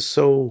she was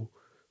so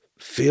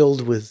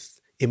filled with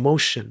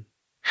emotion,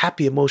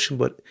 happy emotion,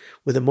 but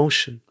with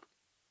emotion,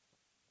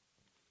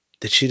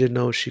 that she didn't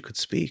know if she could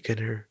speak. And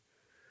her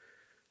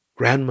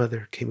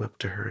grandmother came up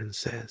to her and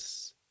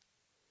says,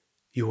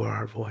 you are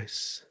our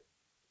voice.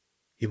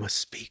 You must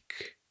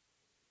speak.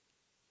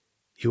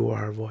 You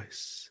are our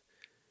voice.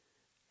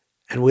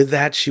 And with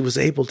that, she was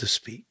able to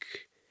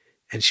speak.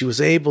 And she was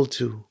able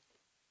to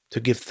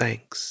give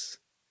thanks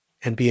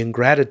and be in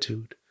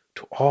gratitude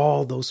to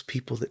all those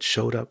people that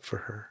showed up for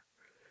her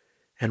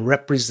and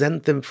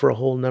represent them for a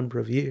whole number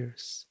of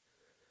years.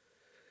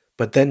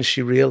 But then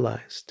she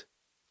realized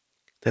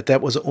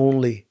that was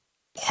only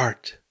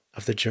part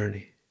of the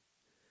journey.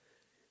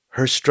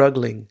 Her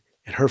struggling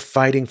and her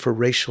fighting for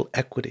racial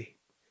equity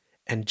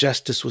and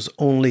justice was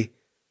only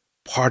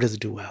part of the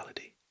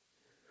duality.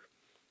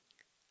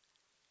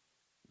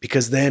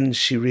 Because then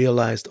she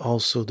realized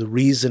also the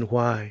reason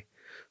why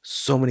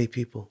so many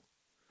people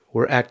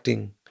were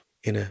acting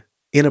in an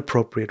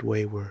inappropriate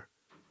way, were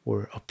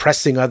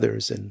oppressing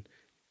others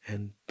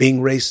and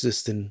being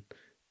racist,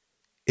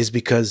 is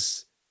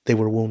because they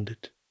were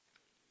wounded.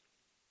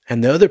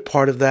 And the other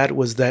part of that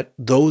was that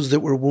those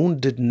that were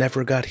wounded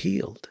never got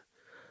healed.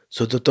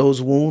 So that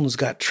those wounds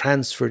got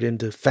transferred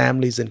into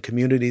families and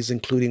communities,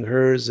 including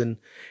hers, and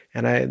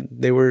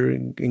they were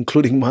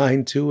including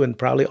mine too, and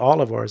probably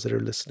all of ours that are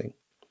listening.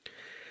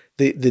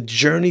 The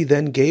journey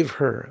then gave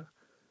her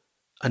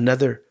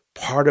another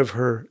part of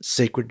her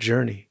sacred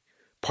journey,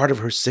 part of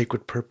her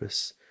sacred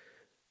purpose,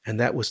 and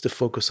that was to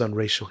focus on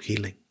racial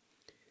healing.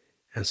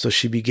 And so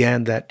she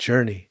began that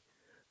journey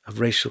of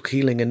racial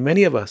healing. And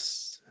many of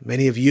us,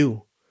 many of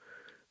you,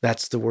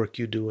 that's the work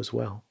you do as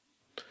well.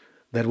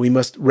 That we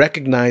must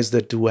recognize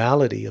the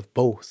duality of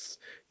both.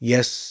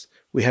 Yes,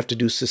 we have to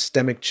do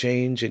systemic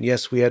change, and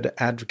yes, we had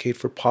to advocate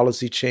for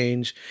policy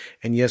change,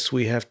 and yes,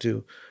 we have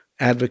to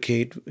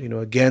advocate,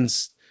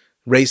 against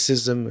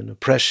racism and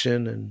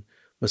oppression and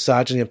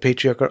misogyny and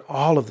patriarchy,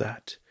 all of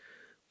that.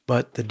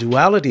 But the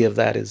duality of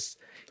that is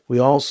we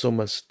also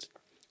must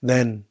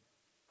then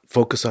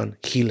focus on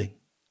healing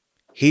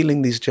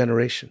these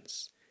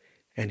generations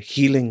and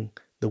healing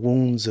the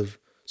wounds of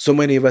so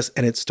many of us,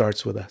 and it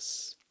starts with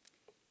us.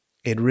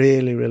 It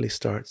really, really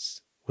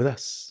starts with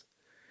us.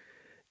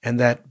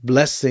 And that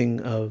blessing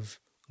of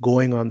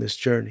going on this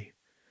journey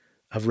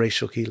of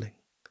racial healing,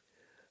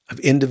 of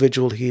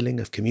individual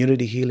healing, of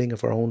community healing,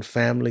 of our own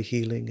family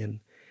healing.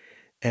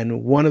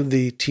 And one of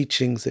the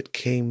teachings that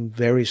came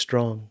very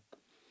strong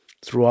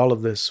through all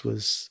of this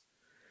was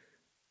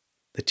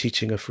the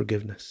teaching of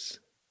forgiveness.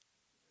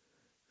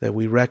 That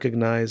we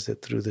recognize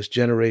that through this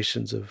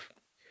generations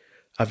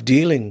of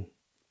dealing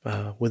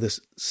with a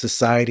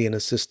society and a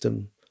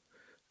system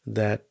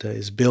that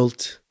is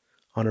built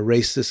on a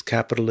racist,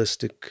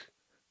 capitalistic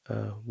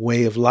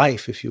way of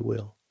life, if you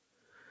will,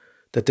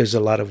 that there's a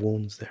lot of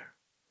wounds there.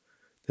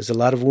 There's a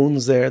lot of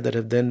wounds there that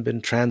have then been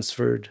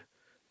transferred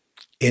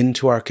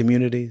into our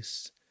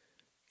communities,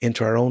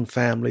 into our own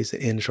families,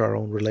 and into our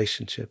own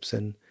relationships.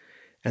 And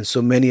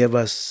so many of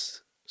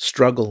us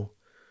struggle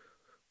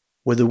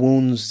with the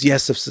wounds,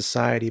 yes, of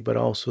society, but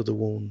also the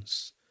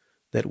wounds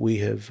that we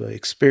have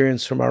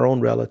experienced from our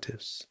own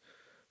relatives,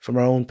 from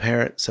our own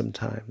parents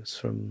sometimes,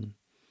 from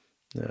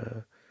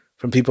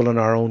people in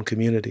our own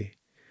community.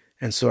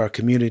 And so our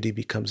community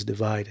becomes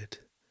divided.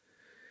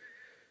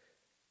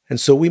 And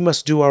so we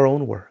must do our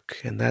own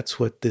work. And that's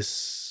what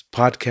this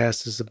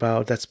podcast is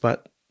about. That's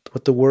about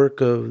what the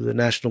work of the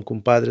National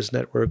Compadres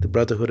Network, the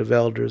Brotherhood of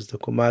Elders, the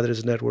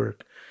Comadres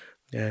Network,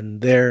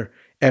 and their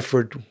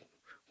effort,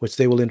 which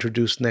they will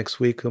introduce next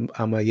week,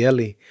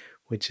 Amayeli,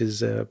 which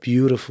is a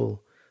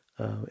beautiful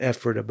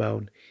effort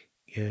about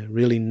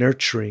really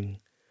nurturing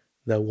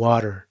the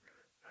water,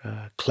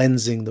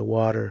 cleansing the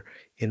water,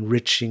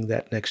 enriching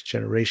that next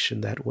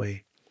generation that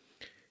way.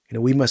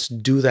 We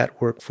must do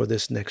that work for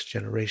this next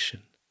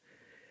generation.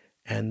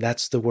 And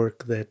that's the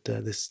work that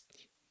this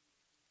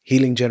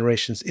Healing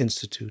Generations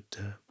Institute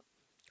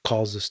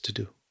calls us to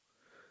do.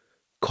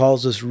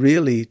 Calls us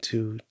really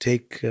to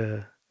take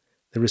the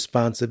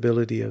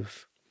responsibility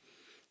of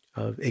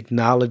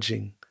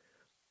acknowledging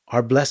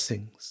our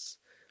blessings,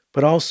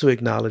 but also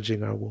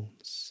acknowledging our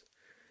wounds.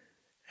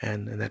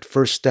 And that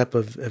first step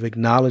of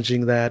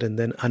acknowledging that and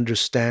then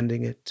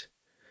understanding it,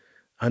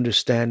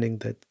 understanding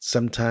that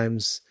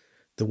sometimes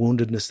the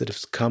woundedness that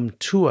has come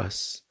to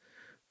us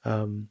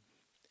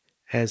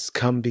has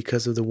come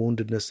because of the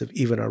woundedness of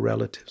even our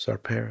relatives, our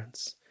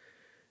parents.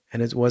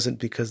 And it wasn't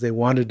because they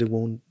wanted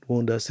to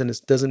wound us, and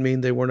it doesn't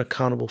mean they weren't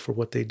accountable for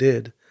what they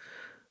did.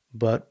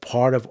 But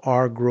part of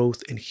our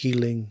growth and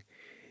healing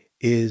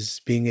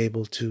is being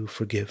able to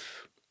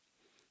forgive.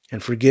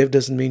 And forgive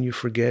doesn't mean you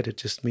forget. It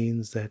just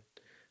means that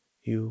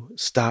you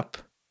stop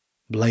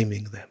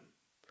blaming them.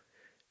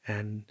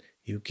 And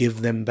you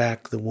give them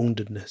back the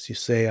woundedness. You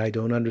say, I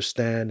don't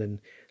understand, and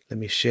let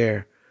me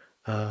share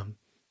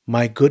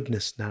my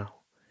goodness now.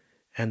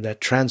 And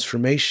that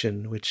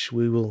transformation, which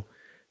we will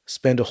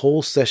spend a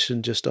whole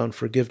session just on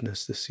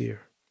forgiveness this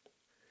year.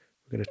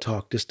 We're going to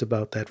talk just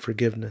about that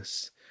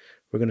forgiveness.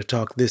 We're going to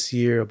talk this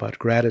year about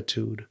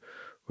gratitude.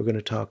 We're going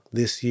to talk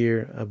this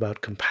year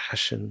about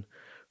compassion.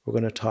 We're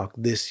going to talk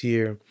this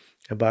year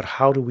about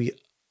how do we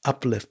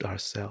uplift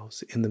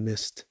ourselves in the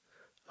midst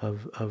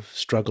of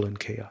struggle and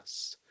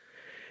chaos.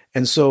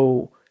 And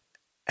so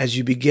as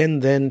you begin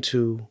then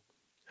to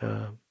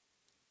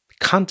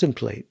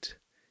contemplate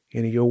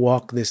your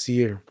walk this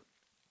year,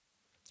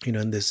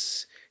 in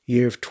this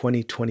year of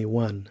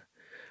 2021,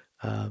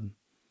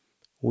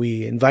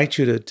 we invite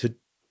you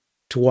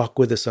to walk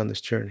with us on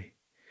this journey.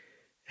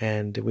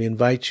 And we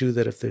invite you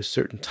that if there's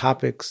certain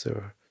topics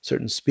or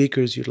certain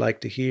speakers you'd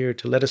like to hear,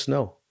 to let us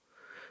know.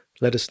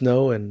 Let us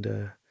know,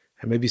 and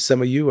maybe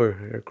some of you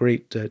are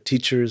great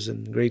teachers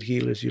and great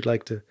healers. You'd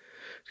like to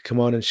come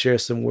on and share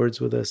some words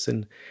with us.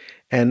 And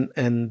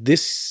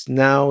this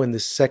now, in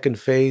this second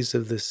phase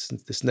of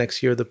this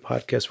next year of the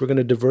podcast, we're going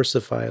to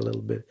diversify a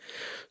little bit.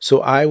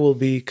 So I will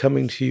be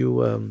coming to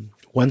you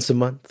once a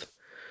month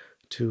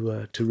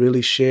to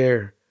really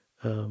share,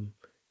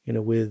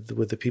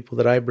 with the people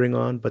that I bring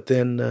on. But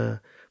then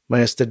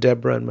Maestra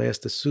Deborah and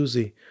Maestra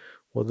Susie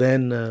will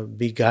then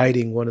be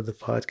guiding one of the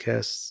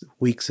podcast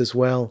weeks as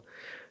well,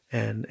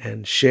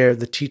 and share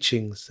the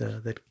teachings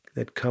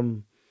that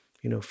come,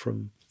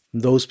 from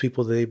those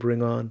people that they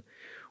bring on.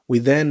 We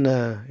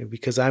then,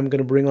 because I'm going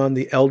to bring on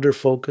the elder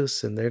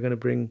focus, and they're going to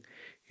bring,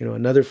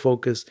 another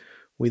focus.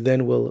 We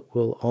then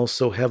will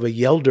also have a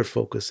Yelder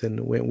focus,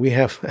 and when we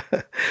have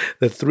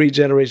the three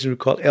generations we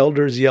call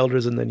elders,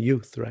 Yelders, and then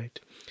youth, right?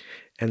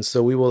 And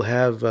so we will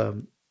have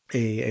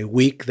a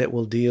week that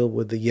will deal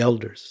with the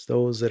Yelders,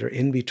 those that are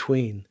in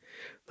between.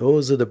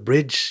 Those are the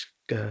bridge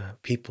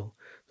people,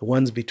 the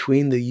ones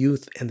between the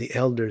youth and the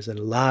elders. And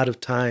a lot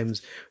of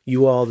times,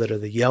 you all that are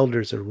the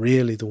Yelders are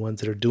really the ones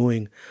that are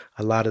doing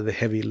a lot of the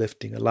heavy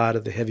lifting, a lot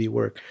of the heavy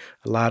work,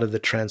 a lot of the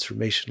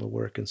transformational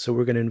work. And so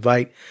we're going to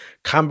invite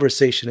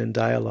conversation and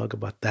dialogue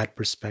about that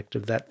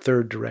perspective, that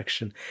third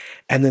direction.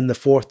 And then the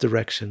fourth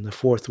direction, the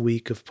fourth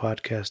week of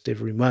podcast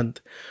every month,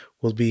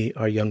 will be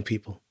our young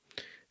people.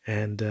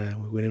 And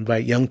we would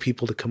invite young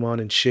people to come on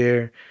and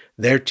share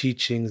their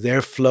teachings,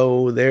 their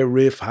flow, their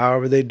riff,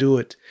 however they do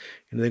it.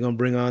 They're going to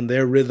bring on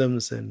their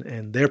rhythms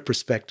and their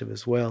perspective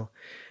as well.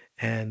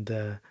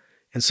 And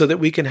so that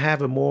we can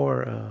have a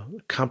more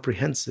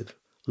comprehensive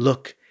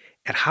look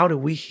at how do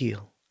we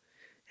heal,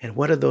 and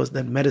what are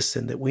that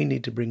medicine that we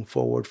need to bring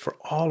forward for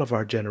all of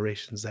our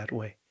generations that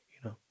way.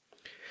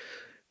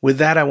 With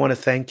that, I want to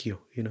thank you.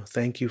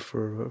 Thank you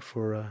for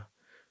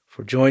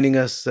joining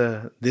us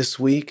this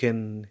week,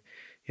 and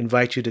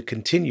invite you to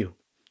continue,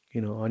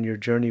 on your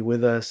journey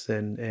with us.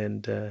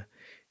 And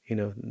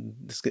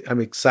I'm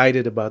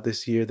excited about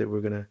this year that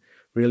we're going to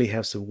really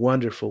have some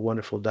wonderful,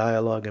 wonderful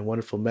dialogue and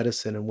wonderful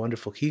medicine and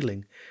wonderful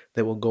healing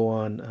that will go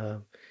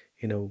on,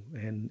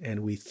 and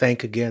we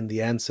thank again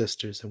the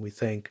ancestors, and we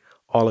thank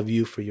all of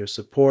you for your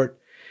support.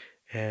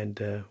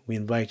 And we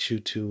invite you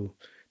to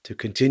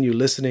continue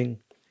listening,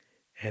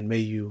 and may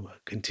you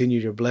continue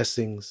your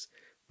blessings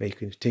May you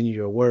continue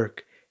your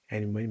work,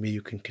 and may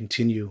you can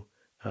continue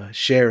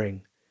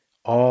sharing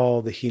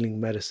all the healing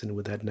medicine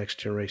with that next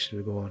generation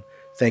to go on.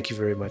 Thank you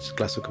very much.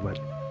 Glasukamal.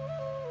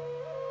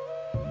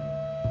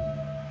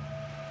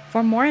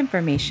 For more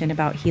information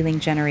about Healing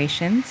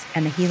Generations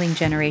and the Healing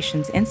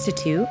Generations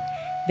Institute,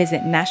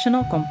 visit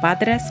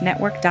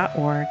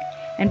nationalcompadresnetwork.org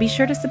and be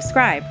sure to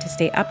subscribe to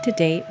stay up to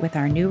date with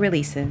our new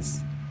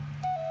releases.